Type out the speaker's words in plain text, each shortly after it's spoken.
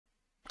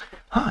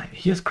Hi,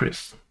 here's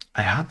Chris.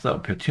 I had the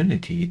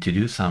opportunity to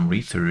do some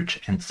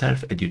research and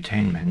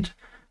self-edutainment,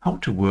 how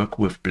to work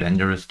with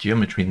Blender's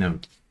geometry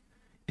nodes.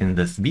 In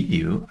this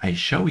video, I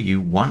show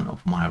you one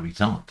of my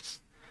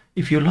results.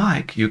 If you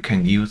like, you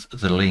can use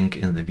the link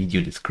in the video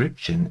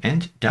description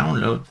and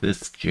download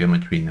this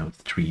geometry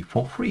nodes tree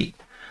for free.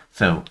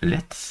 So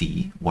let's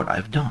see what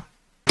I've done.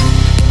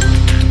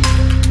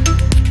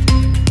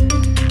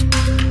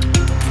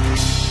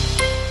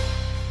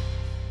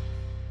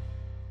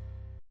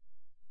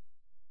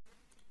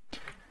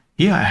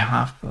 Here I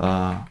have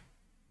a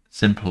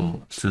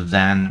simple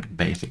Suzanne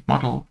basic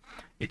model.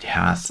 It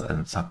has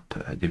a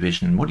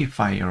subdivision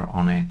modifier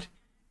on it.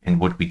 And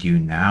what we do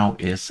now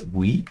is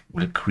we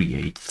will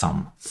create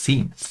some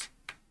seams.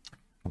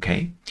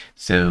 Okay,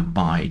 so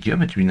my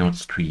geometry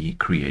nodes tree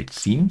creates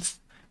seams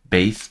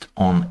based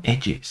on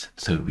edges.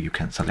 So you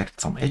can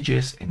select some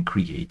edges and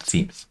create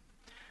seams.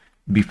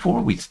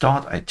 Before we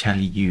start, I tell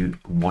you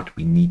what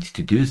we need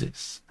to do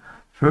this.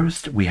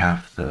 First, we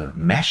have the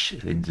mesh.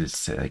 In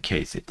this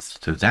case, it's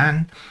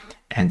Suzanne,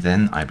 and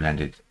then I blend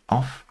it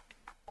off,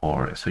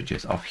 or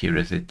switches off. Here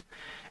is it.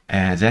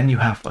 Then you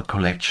have a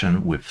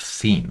collection with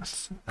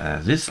seams.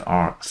 These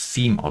are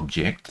seam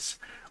objects,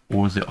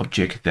 or the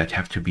objects that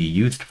have to be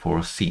used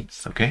for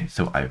seams. Okay,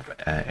 so I've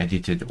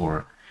edited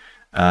or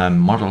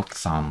modeled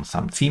some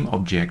seam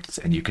objects,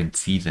 and you can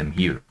see them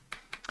here.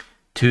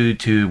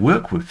 To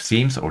work with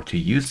seams or to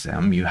use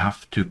them, you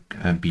have to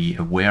be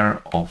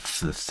aware of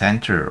the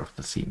center of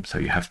the seam. So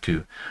you have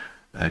to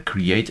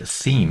create a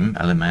seam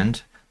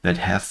element that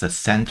has the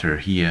center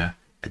here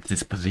at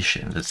this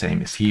position. The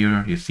same as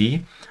here, you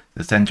see,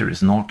 the center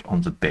is not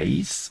on the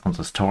base, on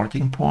the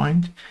starting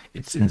point.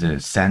 It's in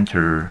the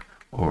center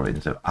or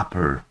in the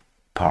upper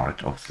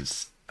part of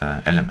this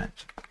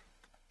element.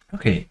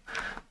 Okay,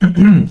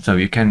 so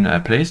you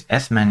can place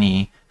as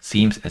many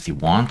seams as you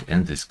want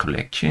in this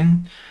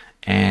collection.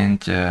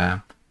 And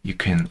you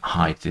can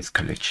hide this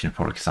collection,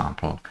 for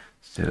example.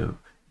 So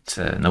it's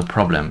no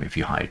problem if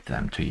you hide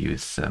them to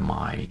use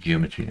my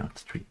geometry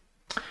nodes tree.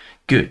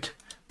 Good.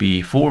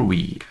 Before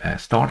we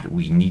start,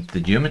 we need the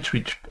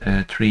geometry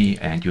tree,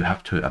 and you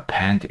have to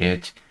append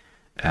it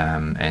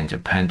and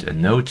append a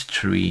node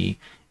tree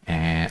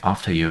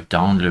after you have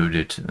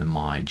downloaded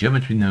my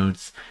geometry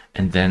nodes,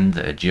 and then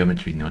the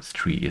geometry nodes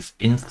tree is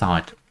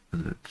inside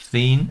the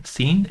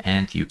scene,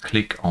 and you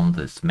click on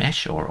this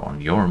mesh or on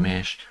your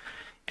mesh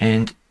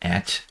and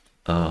add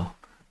a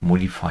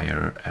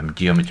modifier,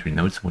 geometry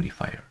nodes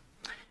modifier.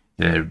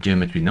 The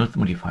geometry nodes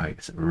modifier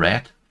is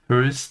red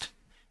first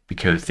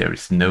because there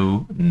is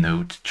no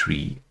node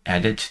tree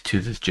added to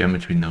this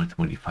geometry nodes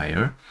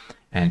modifier.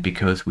 And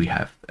because we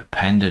have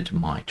appended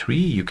my tree,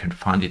 you can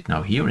find it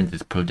now here in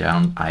this pull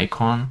down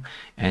icon.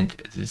 And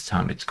this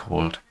time it's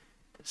called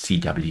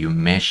CW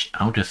Mesh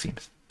Outer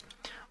Seams.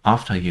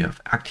 After you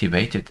have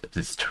activated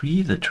this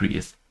tree, the tree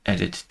is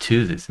added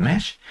to this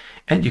mesh,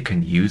 and you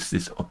can use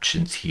these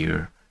options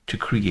here to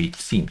create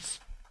seams.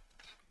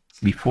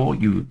 Before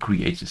you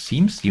create the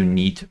seams, you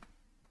need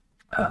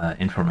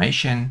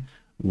information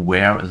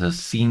where the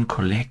seam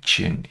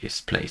collection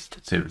is placed.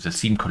 So the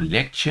seam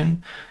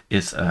collection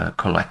is a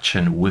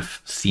collection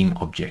with seam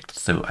objects.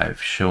 So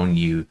I've shown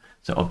you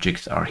the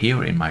objects are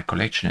here in my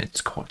collection. It's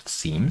called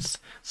seams.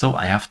 So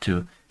I have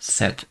to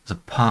set the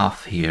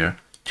path here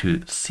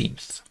to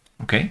seams.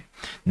 Okay,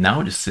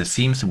 now the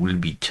seams will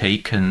be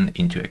taken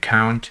into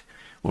account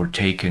or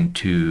taken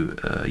to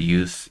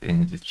use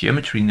in the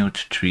geometry node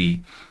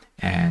tree,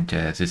 and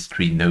this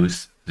tree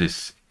knows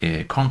this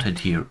content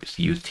here is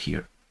used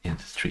here in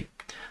this tree.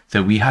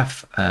 So we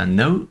have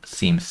no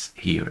seams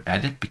here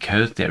added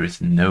because there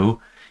is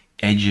no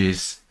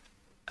edges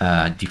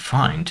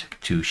defined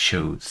to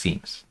show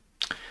seams.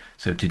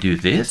 So to do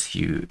this,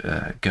 you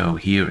go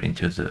here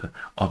into the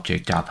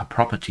object data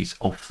properties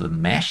of the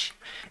mesh,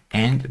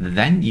 and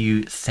then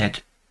you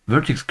set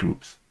vertex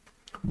groups.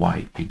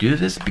 Why you do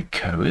this?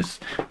 Because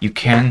you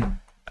can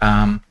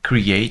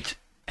create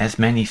as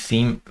many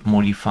seam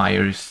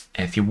modifiers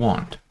as you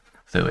want.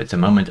 So at the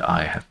moment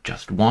I have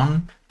just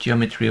one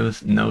geometry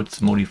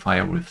nodes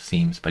modifier with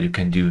seams, but you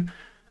can do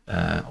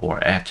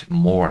or add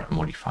more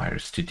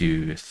modifiers to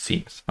do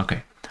seams.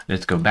 Okay,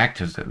 let's go back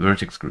to the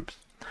vertex groups.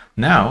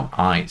 Now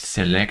I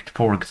select,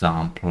 for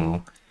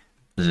example,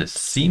 the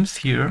seams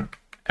here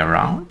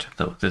around.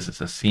 So this is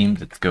a seam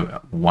that goes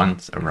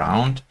once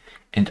around,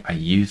 and I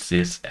use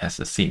this as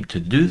a seam. To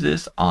do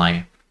this,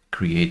 I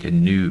create a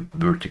new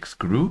vertex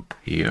group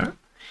here,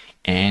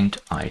 and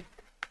I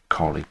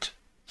call it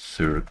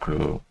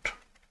circled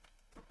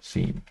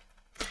seam.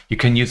 You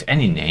can use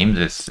any name.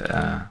 It's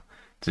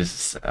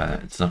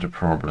not a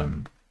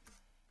problem.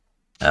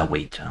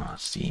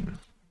 Seam.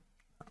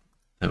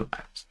 So,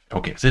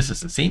 okay, this is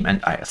the seam, and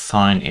I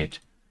assign it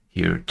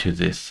here to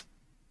this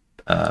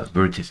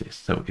vertices.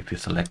 So if you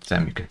select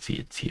them, you can see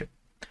it's here.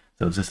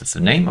 So this is the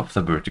name of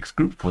the vertex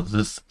group for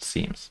this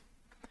seams.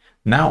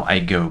 Now I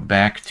go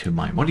back to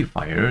my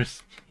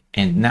modifiers,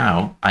 and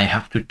now I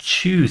have to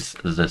choose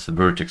this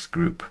vertex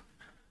group.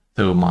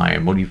 So my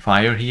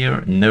modifier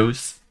here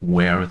knows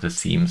where the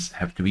seams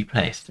have to be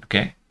placed.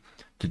 Okay.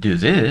 To do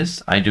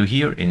this, I do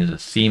here in the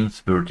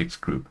seams vertex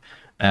group.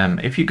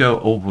 If you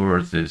go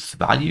over these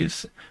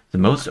values, the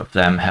most of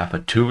them have a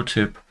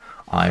tooltip.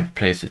 I've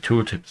placed a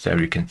tooltip there.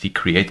 You can see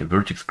create a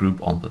vertex group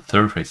on the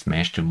surface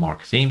mesh to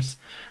mark seams,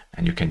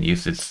 and you can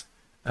use this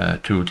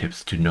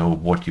tooltips to know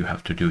what you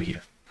have to do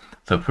here.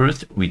 So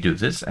first we do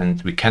this,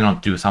 and we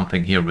cannot do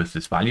something here with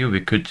this value. We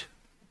could,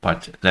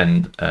 but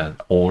then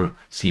all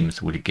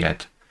seams will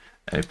get,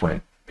 if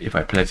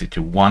I place it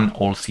to 1,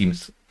 all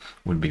seams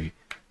will be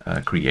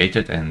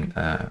created, and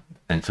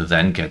so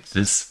then get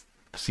this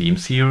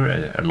seams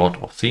here, a lot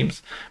of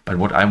seams. But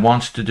what I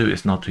want to do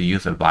is not to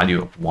use a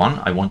value of 1.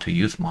 I want to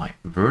use my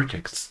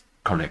vertex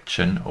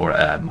collection, or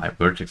my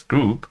vertex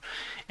group,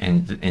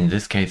 and in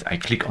this case I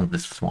click on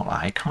this small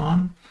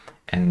icon,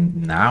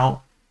 and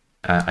now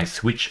I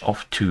switch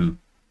off to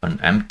an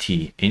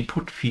empty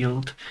input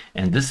field,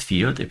 and this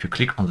field, if you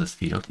click on this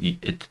field,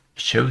 it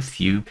shows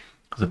you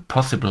the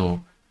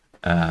possible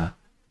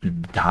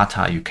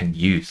data you can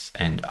use.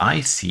 And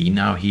I see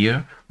now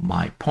here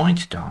my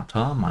point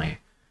data, my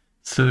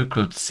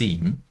circled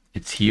seam.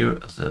 It's here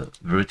the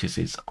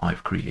vertices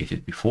I've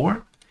created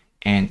before,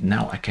 and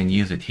now I can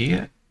use it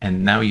here.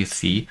 And now you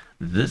see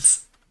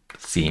this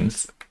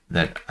seams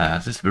that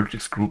this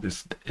vertex group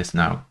is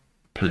now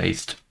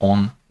placed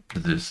on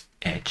this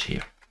edge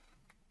here.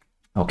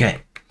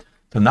 Okay,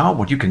 so now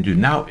what you can do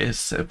now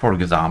is, for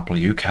example,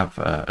 you have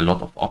a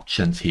lot of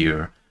options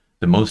here.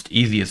 The most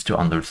easiest to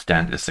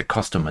understand is the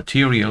custom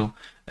material.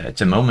 At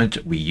the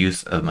moment we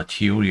use a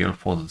material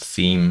for the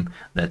seam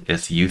that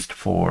is used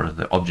for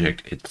the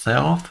object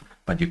itself,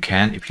 but you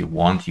can, if you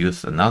want,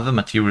 use another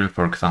material,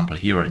 for example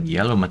here in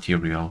yellow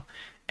material.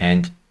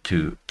 And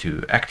to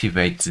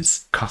activate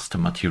this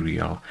custom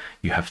material,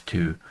 you have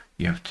to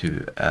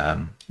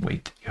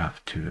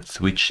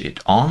switch it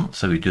on.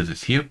 So you do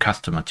this here,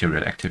 custom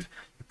material active,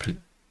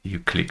 you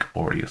click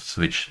or you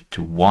switch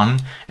to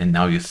 1, and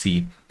now you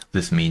see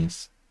this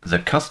means the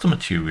custom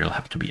material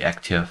have to be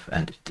active,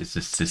 and it is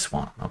this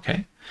one,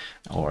 okay,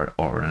 or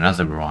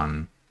another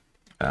one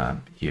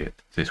here,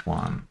 this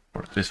one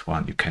or this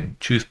one. You can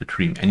choose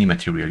between any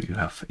material you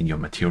have in your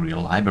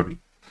material library.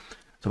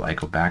 So I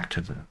go back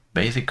to the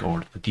basic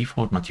or the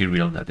default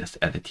material that is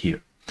added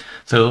here.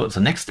 So the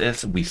next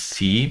is we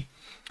see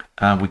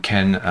we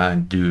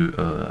can do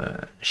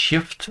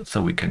shift.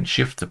 So we can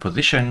shift the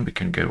position. We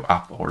can go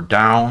up or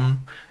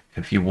down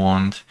if you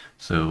want.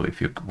 So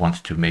if you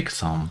want to make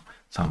some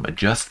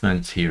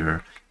adjustments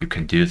here, you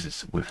can do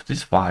this with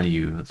this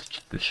value,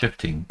 the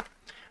shifting.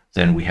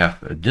 Then we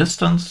have a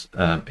distance.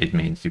 It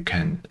means you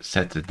can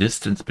set the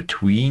distance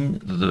between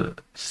the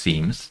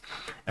seams.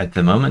 At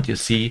the moment, you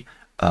see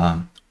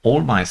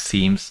all my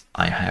seams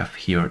I have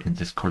here in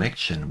this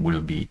collection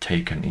will be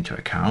taken into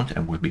account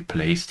and will be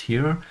placed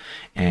here.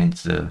 And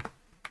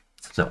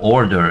the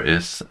order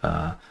is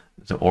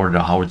the order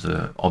how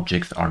the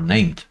objects are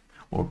named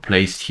or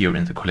placed here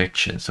in the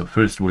collection. So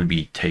first will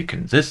be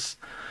taken this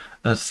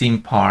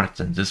seam part,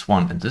 and this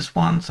one and this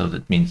one. So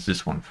that means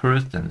this one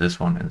first, and this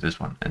one and this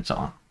one, and so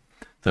on.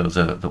 So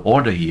the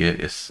order here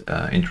is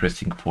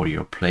interesting for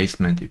your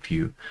placement if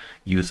you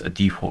use a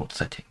default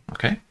setting.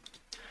 Okay.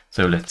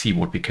 So let's see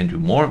what we can do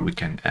more. We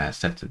can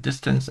set the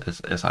distance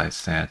as I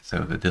said. So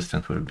the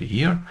distance will be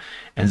here,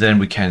 and then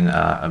we can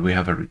we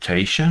have a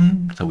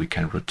rotation. So we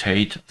can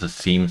rotate the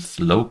seams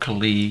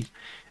locally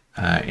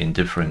in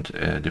different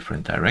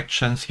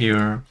directions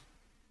here.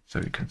 So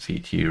you can see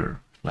it here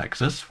like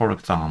this, for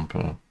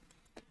example.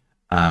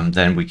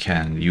 Then we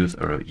can use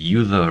a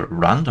user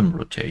random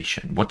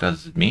rotation. What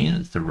does it mean?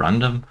 It's the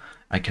random.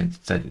 I can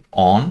set it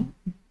on,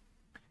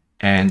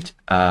 and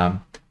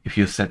if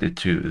you set it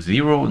to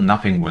 0,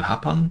 nothing will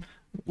happen.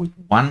 With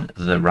 1,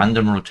 the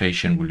random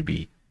rotation will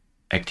be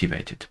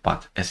activated.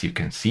 But as you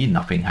can see,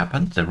 nothing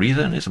happens. The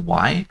reason is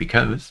why?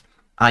 Because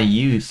I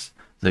use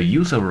the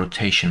user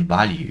rotation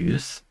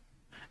values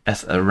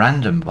as a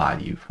random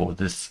value for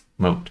this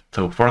mode.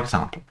 So for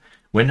example,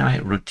 when I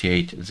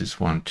rotate this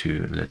one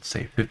to, let's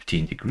say,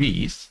 15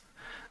 degrees,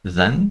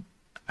 then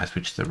I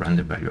switch the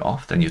random value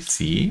off, then you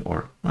see,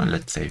 or well,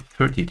 let's say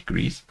 30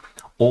 degrees,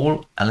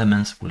 all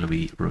elements will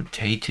be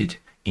rotated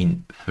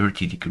in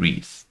 30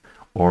 degrees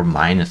or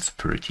minus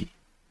 30,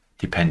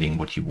 depending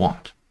what you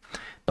want.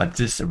 But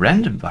this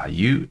random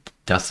value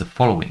does the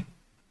following.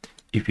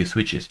 If you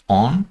switch it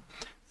on,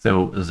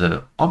 so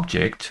the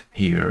object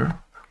here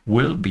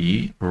will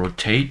be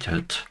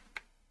rotated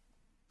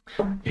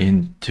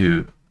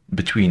into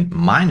between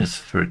minus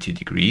 30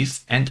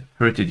 degrees and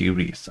 30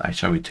 degrees. I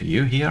show it to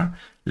you here.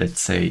 Let's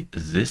say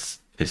this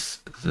is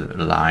the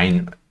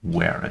line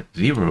where at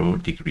 0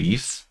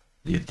 degrees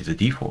is the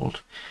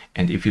default,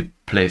 and if you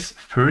place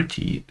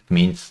 30, it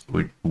means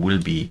it will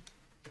be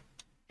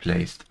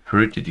placed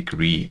 30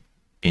 degree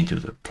into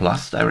the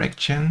plus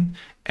direction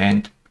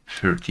and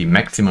 30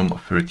 maximum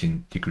of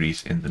 13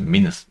 degrees in the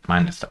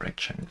minus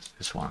direction. Is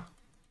this one.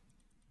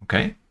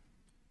 Okay,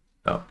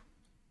 so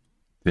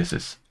this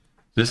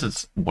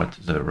is what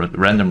the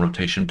random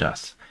rotation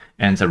does,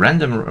 and the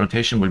random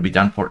rotation will be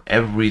done for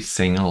every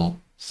single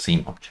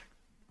seam object.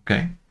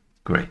 Okay,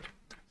 great.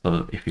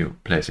 So if you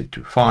place it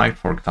to 5,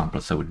 for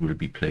example, so it will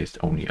be placed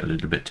only a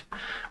little bit.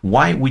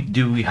 Why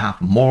do we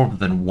have more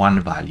than one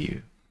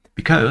value?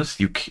 Because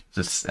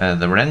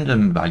the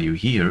random value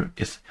here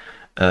is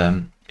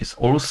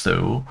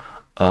also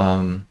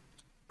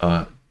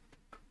a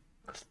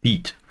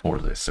seed for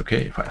this.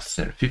 Okay, if I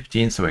set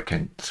 15, so I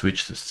can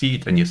switch the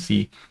seed, and you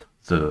see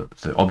the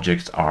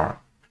objects are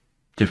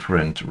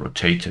different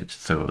rotated.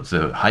 So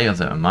the higher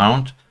the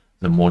amount,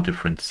 the more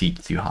different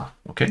seeds you have.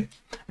 Okay,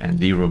 and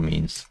 0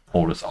 means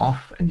all is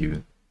off, and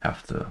you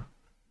have the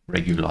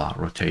regular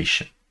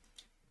rotation.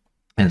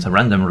 And the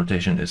random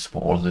rotation is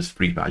for all these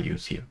 3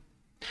 values here.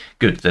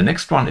 Good. The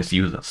next one is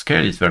user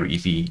scale. It's very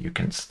easy. You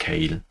can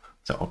scale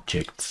the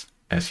objects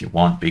as you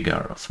want,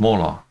 bigger or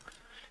smaller.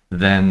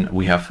 Then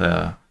we have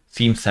a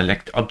theme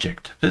select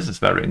object. This is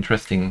very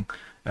interesting.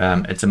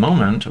 At the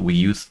moment, we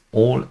use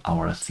all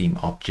our theme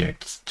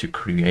objects to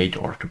create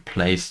or to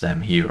place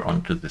them here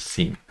onto the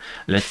theme.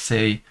 Let's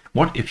say,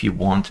 what if you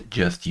want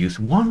just use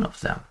one of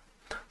them?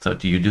 So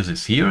do you do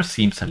this here,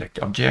 theme select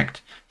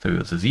object? So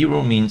the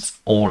 0 means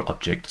all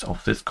objects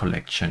of this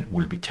collection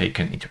will be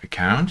taken into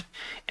account.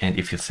 And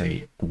if you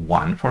say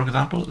 1, for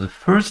example, the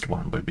first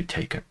one will be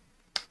taken.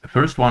 The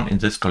first one in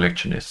this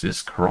collection is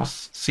this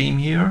cross theme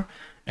here.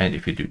 And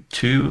if you do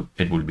 2,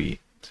 it will be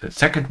the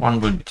second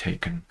one will be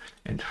taken,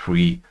 and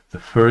 3, the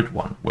third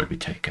one will be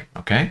taken.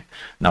 Okay,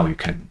 now you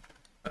can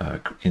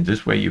in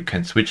this way you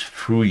can switch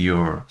through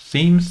your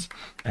themes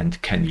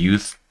and can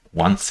use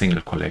one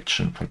single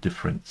collection for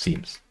different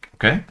themes.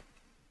 Okay,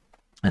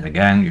 and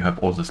again you have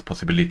all this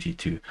possibility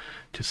to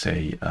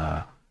say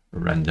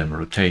random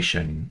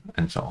rotation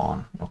and so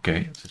on.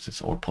 Okay, this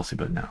is all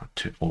possible now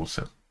to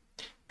also.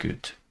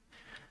 Good.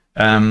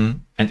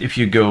 And if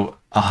you go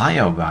a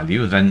higher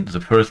value, then the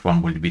first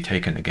one will be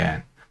taken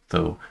again.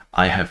 So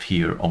I have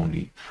here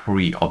only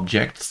 3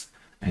 objects,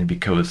 and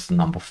because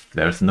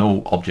there's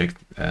no object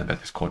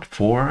that is called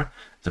 4,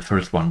 the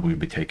first one will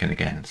be taken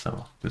again.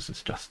 So this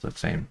is just the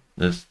same.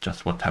 This is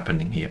just what's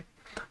happening here.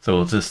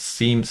 So this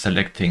theme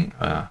selecting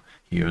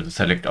here, the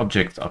select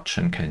objects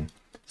option can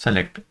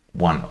select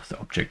one of the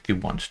objects you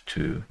want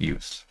to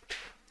use.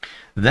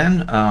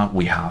 Then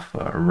we have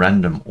a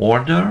random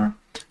order.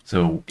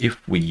 So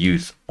if we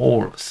use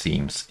all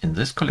themes in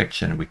this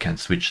collection, we can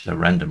switch the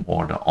random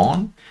order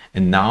on.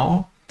 And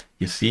now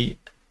you see,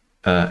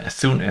 as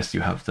soon as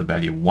you have the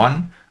value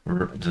 1,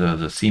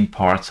 the theme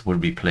parts will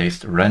be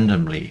placed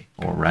randomly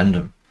or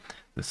random.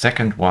 The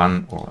second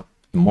one or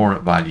more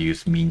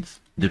values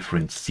means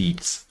different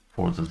seeds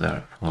for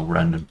the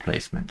random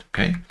placement.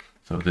 Okay,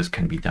 so this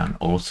can be done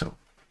also.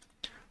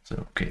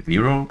 So okay,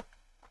 0.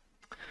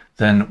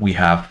 Then we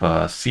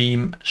have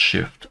theme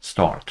shift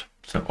start.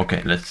 So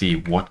okay, let's see,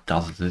 what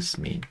does this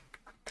mean?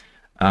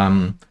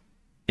 In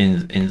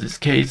this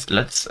case,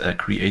 let's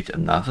create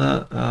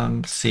another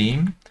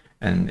theme,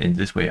 and in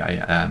this way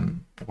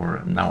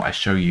now I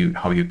show you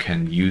how you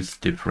can use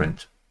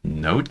different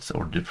nodes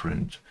or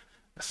different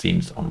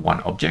themes on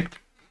one object.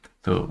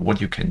 So what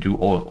you can do,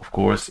 of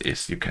course,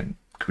 is you can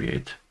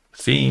create a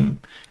theme,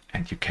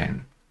 and you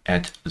can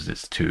add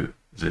this to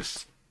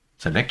this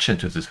selection,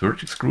 to this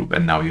vertex group,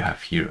 and now you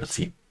have here a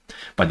theme.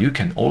 But you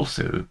can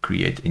also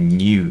create a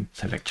new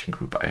selection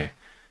group. I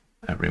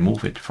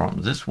remove it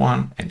from this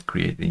one and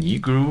create a new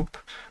group.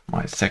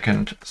 My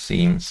second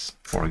themes,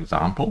 for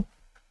example,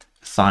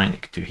 assign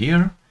it to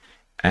here.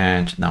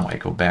 And now I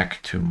go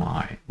back to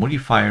my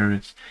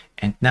modifiers.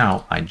 And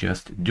now I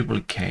just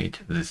duplicate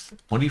this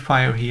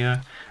modifier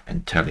here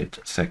and tell it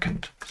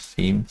second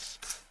themes.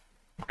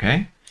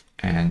 Okay.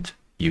 And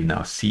you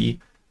now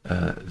see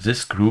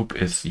this group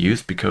is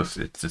used because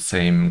it's the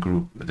same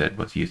group that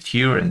was used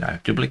here, and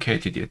I've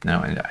duplicated it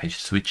now, and I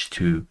switch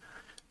to,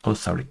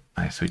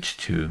 I switch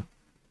to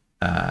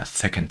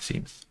second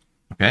themes.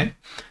 Okay,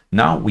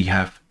 now we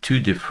have 2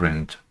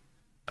 different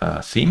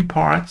theme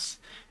parts.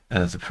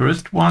 The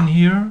first one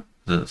here,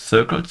 the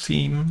circle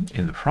theme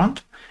in the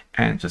front,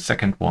 and the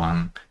second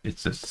one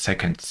is the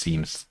second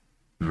themes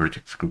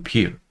vertex group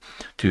here.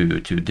 To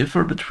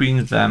differ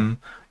between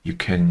them, you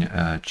can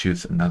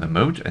choose another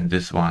mode, and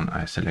this one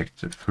I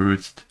select the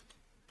first.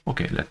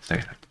 Okay, let's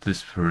select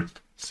this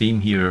first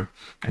theme here,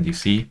 and you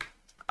see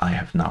I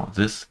have now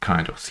this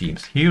kind of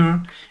themes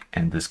here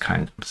and this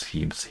kind of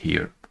themes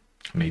here.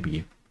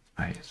 Maybe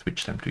I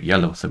switch them to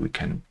yellow so we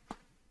can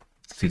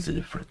see the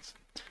difference.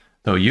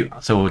 So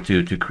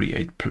to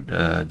create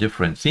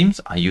different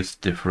themes, I use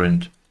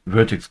different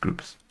vertex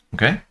groups.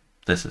 Okay,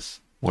 this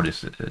is what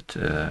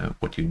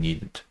you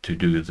need to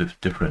do with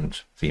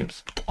different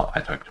themes. Oh,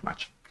 I talked too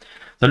much.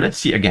 So let's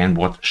see again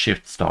what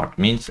shift start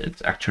means.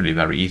 It's actually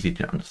very easy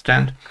to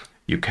understand.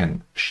 You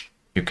can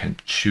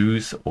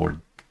choose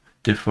or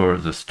differ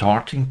the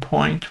starting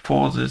point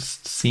for this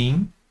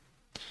theme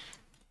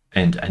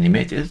and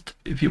animate it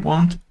if you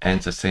want, and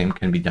the same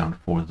can be done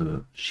for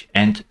the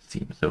end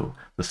theme. So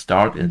the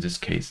start in this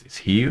case is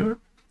here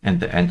and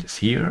the end is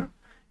here,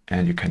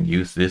 and you can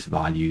use these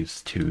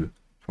values to,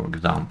 for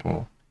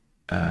example,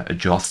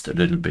 adjust a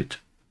little bit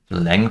the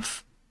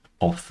length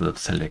of the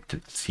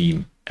selected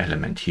theme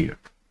element here.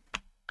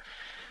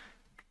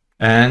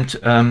 And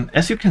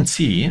as you can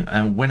see,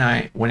 when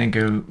I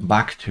go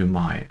back to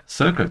my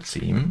circle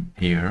theme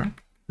here,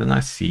 then I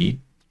see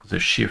the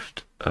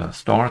shift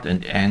start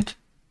and end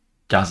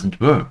doesn't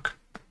work.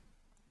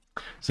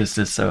 This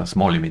is a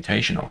small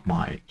limitation of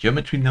my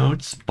geometry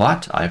nodes,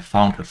 but I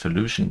found a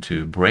solution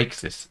to break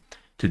this.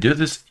 To do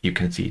this, you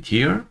can see it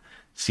here,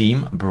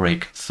 theme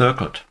break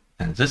circled.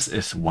 And this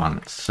is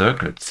one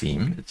circled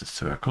theme, it's a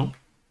circle.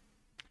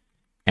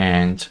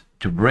 And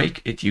to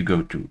break it, you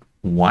go to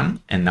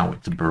 1, and now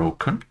it's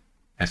broken.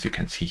 As you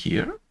can see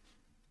here,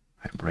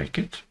 I break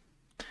it.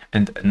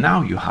 And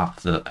now you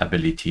have the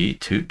ability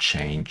to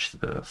change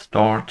the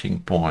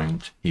starting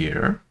point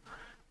here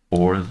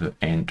or the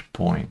end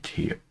point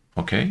here.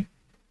 Okay,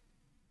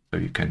 so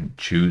you can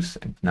choose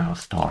and now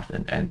start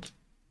and end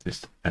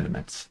these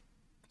elements.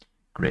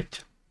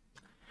 Great.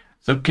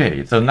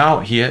 Okay, so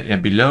now here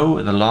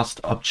below, the last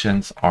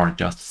options are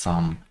just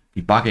some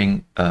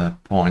debugging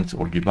points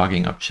or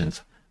debugging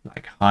options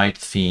like hide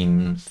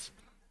themes.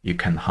 You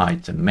can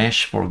hide the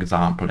mesh, for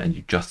example, and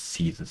you just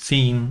see the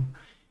theme.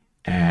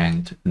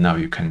 And now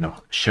you can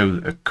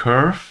show a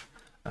curve.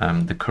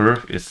 The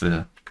curve is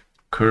the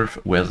curve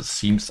where the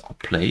themes are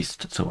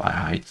placed. So I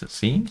hide the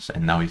themes,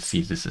 and now you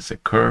see this is a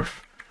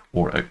curve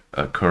or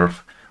a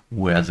curve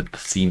where the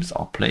themes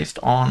are placed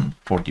on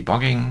for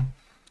debugging.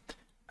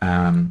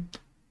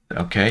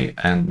 Okay,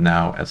 and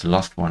now as the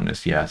last one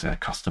is, is a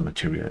custom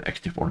material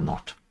active or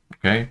not?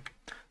 Okay,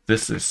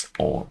 this is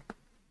all.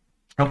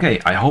 Okay,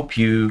 I hope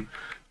you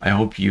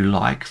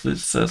like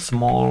this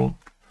small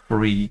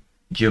free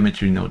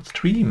geometry nodes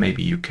tree.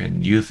 Maybe you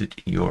can use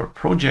it in your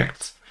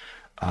projects.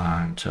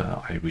 And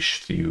I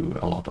wish you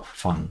a lot of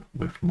fun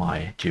with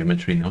my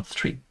geometry nodes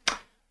tree.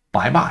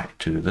 Bye bye,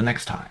 to the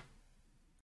next time.